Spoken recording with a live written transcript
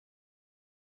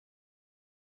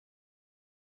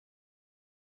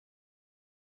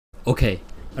Okay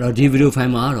အဲ့တော့ဒီ video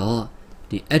file မှာတော့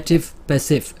ဒီ active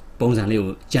passive ပုံစံလေး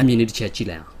ကိုကြမ်းမြင်လေးတစ်ချက်ကြည့်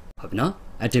လိုက်အောင်ဟုတ်ပြီနော်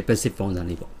active passive ပုံစံ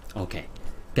လေးပေါ့ okay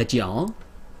ကဲကြည့်အောင်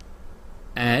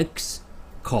x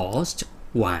cost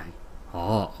y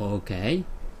ဟော okay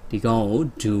ဒီကောင်ကို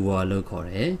doer လို့ခေါ်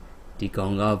တယ်ဒီကော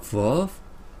င်က verb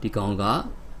ဒီကောင်က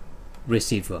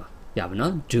receiver ရပါ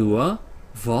နော် doer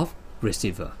verb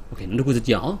receiver okay နောက်တစ်ခု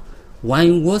ကြည့်အောင် y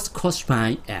was cost by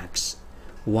x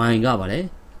y ကပါလေ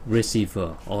receiver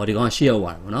ဒီကောင်ရှေ့ရောက်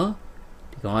သွားတယ်ဗောနော်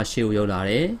ဒီကောင်ကရှေ့ကိုရောက်လာ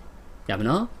တယ်ရပါ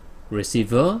နော်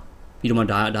receiver ပြီးတော့မှ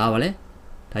ဒါပါလေ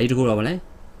ဒါကြီးတခုတော့ပါလေ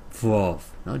verb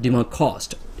နော်ဒီမှာ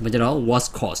cost ဒီမှာကျတော့ was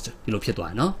cost ဒီလိုဖြစ်သွား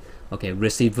တယ်နော် okay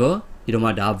receiver ပြီးတော့မှ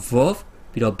ဒါ verb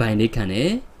ပြီးတော့ by လေးခံတယ်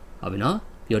ဟုတ်ပြီနော်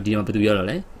ပြီးတော့ဒီမှာဘယ်သူရောက်လာ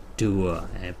လဲ doer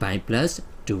by plus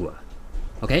doer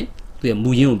okay သူရမူ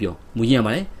ရင်းကိုပြောမူရင်းက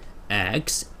ပါလေ x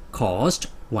cost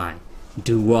y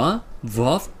doer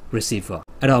verb receiver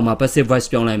အဲ့တော့မှ passive voice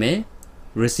ပြောင်းလိုက်မယ်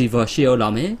receiver ရှေ့ရောက်လာ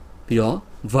မယ်ပြီးတော့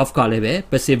verb ကလည်းပဲ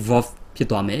passive verb ဖြစ်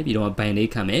သွားမယ်ပြီးတော့မှ by လေး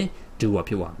ခံမယ် doer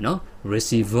ဖြစ်သွားမယ်နော်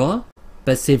receiver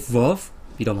passive verb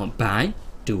ပြီးတော့မှ by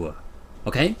doer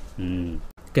okay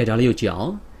ကဲဒါလေးကိုကြည့်အော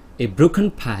င် a broken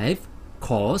pipe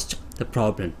caused the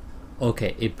problem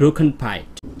okay a broken pipe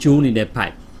ကျိုးနေတဲ့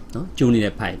pipe နော်ကျိုးနေ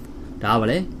တဲ့ pipe ဒါကဘာ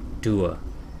လဲ doer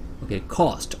okay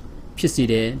caused ဖြစ်စေ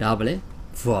တယ်ဒါကဘာလဲ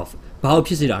verb ဘာကို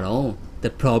ဖြစ်စေတာတော့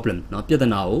the problem နော်ပြဿ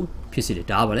နာကိုဖြစ်စေတယ်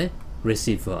ဒါကဘာလဲ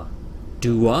receiver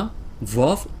doer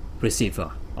verb receiver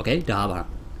okay ဒါကဘာ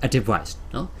active voice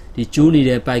နော်ဒီကျိုးနေ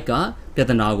တဲ့ pipe ကပြ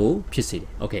ဿနာကိုဖြစ်စေတယ်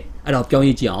okay အဲ့တော့ပြောင်း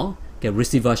ရေးကြည့်အောင်ကဲ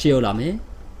receiver ရှေ့ရောက်လာမယ်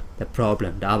the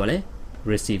problem ဒါကဘာလဲ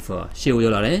receiver ရှေ့ကို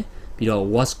ရောက်လာတယ်ပြီးတော့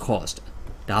was caused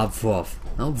ဒါ verb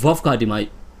နော် verb ကဒီမှာ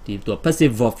ဒီသူ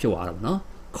passive verb ဖြစ်သွားတာပေါ့နော်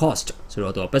cost ဆို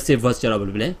တော့သူ passive verb ကျတော့ဘယ်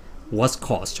လိုလဲ was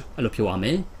caused အဲ့လိုဖြစ်သွားမ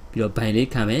ယ်ပြီးတော့ by လေး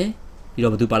ခံမယ်ပြီး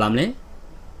တော့ဘယ်သူပါလာမလဲ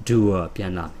doer ပြ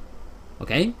န်လာမယ်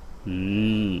okay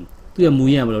သူရမူ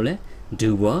ရင်းကဘယ်လိုလဲ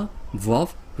doer verb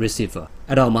receiver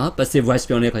အဲ့တော့မှ passive voice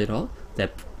ပြောနေတဲ့အခါကျတော့ the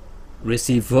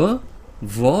receiver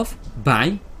verb by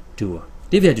doer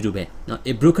ဒီပြတူတူပဲเนาะ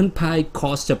a broken pipe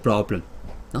caused a problem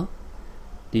เนาะ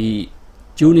ဒီ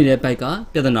ကျိုးနေတဲ့ pipe က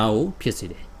ပြဿနာကိုဖြစ်စေ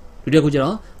တယ်ဒုတိယခုကျ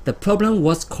တော့ the problem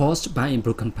was caused by a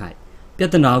broken pipe ပြ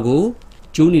ဿနာကို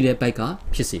ကျိုးနေတဲ့ pipe က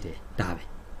ဖြစ်စေတယ်ဒါပဲ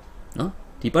เนาะ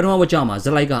ဒီပထမဝကျမှာဇ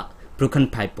လိုက်က broken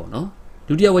pipe ပေါ့เนาะ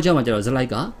ဒုတိယဝကျမှာကျတော့ဇလိုက်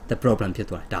က the problem ဖြစ်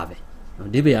သွားတယ်ဒါပဲเนาะ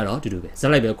ဒီဘေကတော့တူတူပဲဇ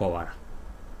လိုက်ပဲကွာသွားတာ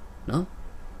เนาะ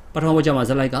ပထမဝကျမှာ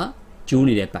ဇလိုက်ကကျိုး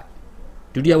နေတဲ့ pipe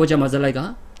ဒုတိယဝကျမှာဇလိုက်က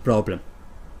problem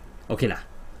okay လား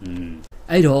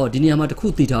အဲ့တော့ဒီနေရာမှာတစ်ခု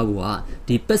သိထားဖို့က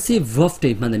ဒီ passive verb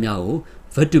တွေမှန်သမျှကို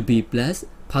verb to be plus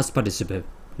past participle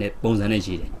နဲ့ပုံစံနဲ့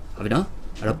ရေးတယ်ဟုတ်ပြီနော်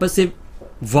အဲ့တော့ passive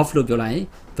verb လို့ပြောလိုက်ရင်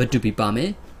verb to be ပါမယ်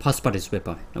past participle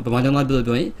ပါမယ်နော်ပထမဆုံးက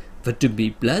ပြောရင် verb to be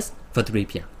plus verb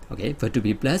 3ပြန် okay verb to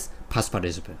be plus past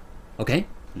participle okay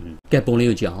ကဲပုံလေး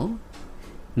ကိုကြည့်အောင်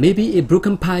maybe a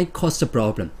broken pipe caused a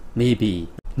problem maybe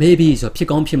ဆိုဖြစ်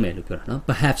ကောင်းဖြစ်မယ်လို့ပြောတာနော်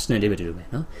perhaps နဲ့လည်းပဲတူတူပဲ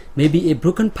နော် maybe a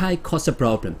broken pipe caused a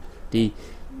problem ဒီ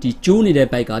ကျိုးနေတဲ့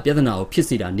pipe ကပြဿနာကိုဖြစ်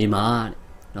စေတာနေမှာ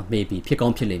နော် maybe ဖြစ်ကော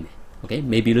င်းဖြစ်လိမ့်မယ် okay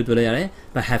maybe လို့ပြောလို့ရတယ်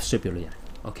perhaps လို့ပြောလို့ရတယ်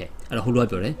okay အဲ့တော့ဟိုလို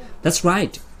ပြောတယ် that's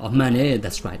right မှန်တယ်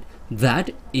that's right that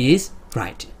is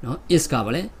right နော် is က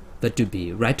ပါလေ verb to be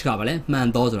right ကပါလေမှန်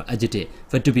တော့ဆိုတော့ adjective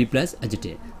verb to be plus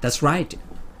adjective that's right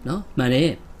နော်မှန်တ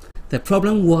ယ် the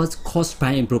problem was caused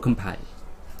by a broken pipe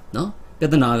နော်ပြ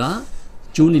ဿနာက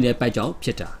ကျိုးနေတဲ့ pipe ကြောင့်ဖြ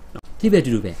စ်တာနော်ဒီပဲတူ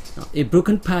တူပဲနော် a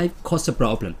broken pipe caused a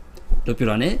problem လို့ပြော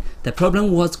တာ ਨੇ the problem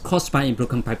was caused by a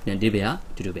broken pipe နဲ့ဒီပဲ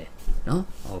တူတူပဲနော်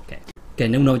okay ကဲ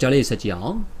နောက်ကြလေးဆက်ကြည့်အော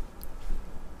င်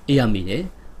အေးရမိတယ်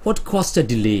what caused the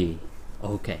delay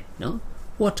okay နော်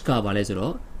what ကဘာလဲဆို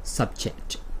တော့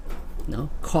subject နော်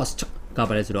cost က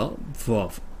ဘာလဲဆိုတော့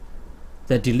verb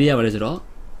the delay ကဘာလဲဆိုတော့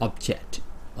object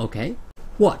okay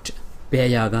what ဘယ်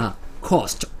အရာက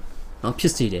cost နော်ဖြ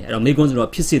စ်စေတယ်အဲ့တော့မိကုန်းဆိုတော့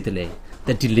ဖြစ်စေတယ်လေ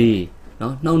the delay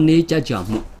နော်နှောင့်နှေးကြကြ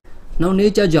မှု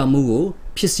ကို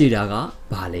ဖြစ်စေတာက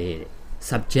ဘာလဲတဲ့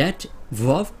subject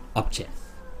verb object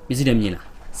မြင်မြင်လား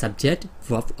subject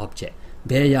verb object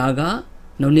ဘယ်အရာက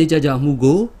နှောင့်နှေးကြမှု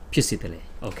ကိုဖြစ်စေတယ်လေ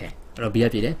okay အဲ့တော့ B က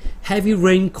ပြည့်တယ် heavy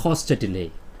rain caused a delay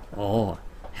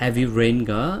heavy rain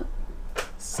က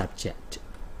subject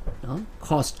နော်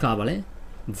caused ကဘာလဲ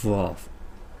verb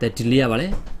the delay ကဘာလဲ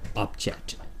object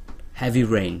heavy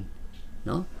rain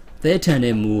နော်တဲ့ထန်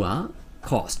တဲ့မူက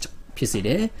caused ဖြစ်စေတ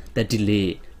ယ် the delay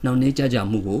နှောင့်နှေးကြ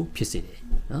မှုကိုဖြစ်စေတယ်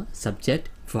နော် subject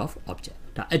verb object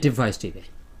ဒါ active voice တွေပဲ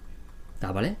ဒါ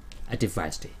ပါလေ active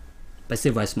voice တွေ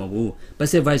passive voice မဟုတ်ဘူး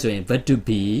passive voice ဆိုရင် verb to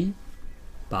be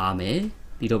ပါမယ်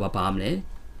ပြီးတော့ပါမလဲ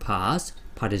past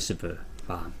participle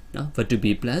ပါနော် verb to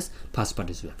be plus past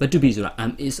participle verb to be ဆိုတာ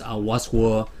am is are was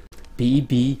were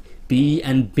be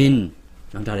and been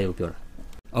နော်ဒါတွေကိုပြောတာ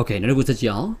okay နောက်တစ်ခုဆက်ကြ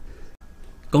ည့်အောင်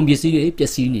ကုန်ပစ္စည်းတွေပျ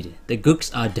က်စီးနေတယ် the goods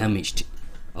are damaged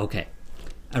okay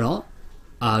အဲ့တော့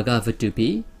are က verb to be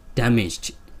damaged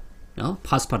နော်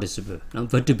past participle နော်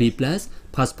verb to be plus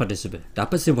past participle ဒါ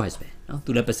passive voice ပဲနော်သူ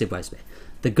လည်း passive voice ပဲ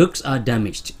the goods are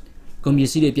damaged ကုန်ပ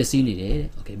စ္စည်းတွေပျက်စီးနေတယ်တဲ့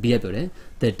okay B ကပြောတယ်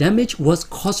the damage was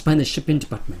caused by the shipping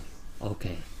department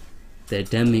okay the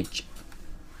damage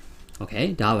okay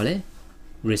ဒါပါလေ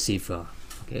receiver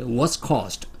okay was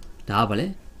caused ဒါပါလေ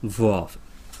verb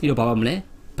ပြီးတော့ဘာပါမလဲ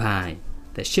by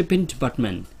the shipping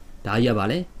department ဒါရပါ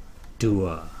လေ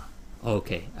doer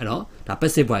okay အဲ့တော့ဒါ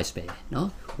passive voice ပဲเนาะ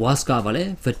was ကပါလေ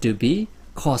verb to be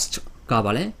caused က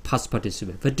ပါလေ past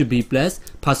participle verb to be plus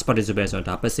past participle ဆိုတော့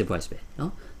ဒါ passive voice ပဲเนา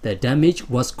ะ the damage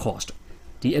was caused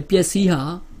ဒီအပျက်စီးဟာ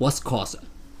was caused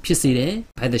ဖြစ်စေတယ်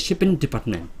by the shipping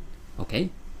department okay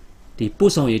ဒီ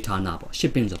ပို့ဆောင်ရေးဌာနပေါ့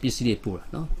shipping ဆိုပစ္စည်းတွေပို့တာ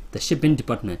เนาะ the shipping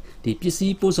department ဒီပစ္စ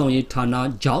ည်းပို့ဆောင်ရေးဌာန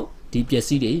ကြောင့်ဒီပစ္စ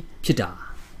ည်းတွေဖြစ်တာ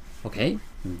okay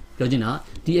ပြောချင်တာ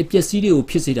ဒီအပျက်စီးတွေကို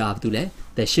ဖြစ်စေတာဘာတူလဲ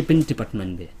the shipping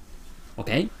department ပဲ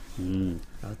okay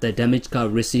the damage က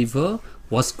receiver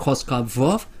was caused က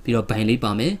verb ပြီးတော့ by လေး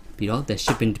ပါမယ်ပြီးတော့ the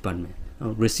shipping department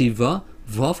receiver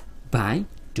verb by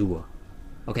doer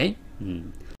okay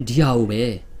ဒီဟာကိုပဲ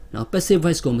เนาะ passive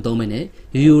voice ကိုမသုံးမနဲ့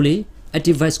ရိုးရိုးလေး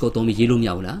active voice ကိုသုံးပြီးရေးလို့မရ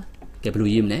ဘူးလားကဲဘယ်လို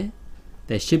ရေးမလဲ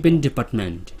the shipping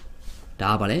department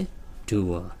ဒါပါလေ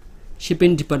doer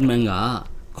shipping department က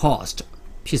caused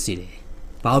ဖြစ်စေတယ်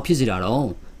ဘာလို့ဖြစ်စေတာတော့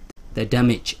the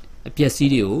damage အပျက်စီး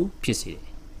တွေကိုဖြစ်စေတယ်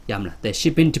ရမလား the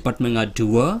shipping department က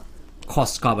doer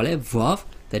caused ကပါလေ verb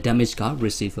the damage က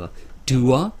receiver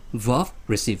doer verb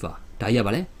receiver ဒါရ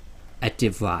ပါလေ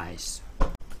active voice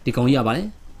ဒီကောင်ရပါလေ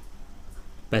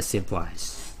passive voice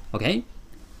okay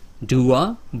doer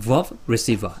verb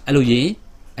receiver အဲ့လိုရင်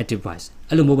active voice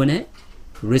အဲ့လိုမဟုတ်ဘဲနဲ့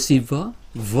receiver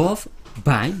verb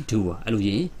by doer အဲ့လိုရ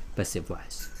င် passive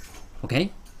voice okay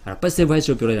အဲ့ passive voice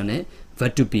ကိုပြောလိုက်တာ ਨੇ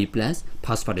verb to be plus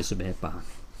past participle ပါ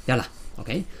ရလား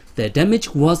okay the damage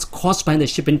was caused by the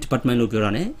shipping department လို့ပြော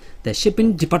တာ ਨੇ the shipping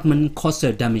department caused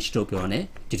the damage လို့ပြောတာ ਨੇ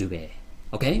တူတူပဲ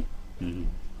okay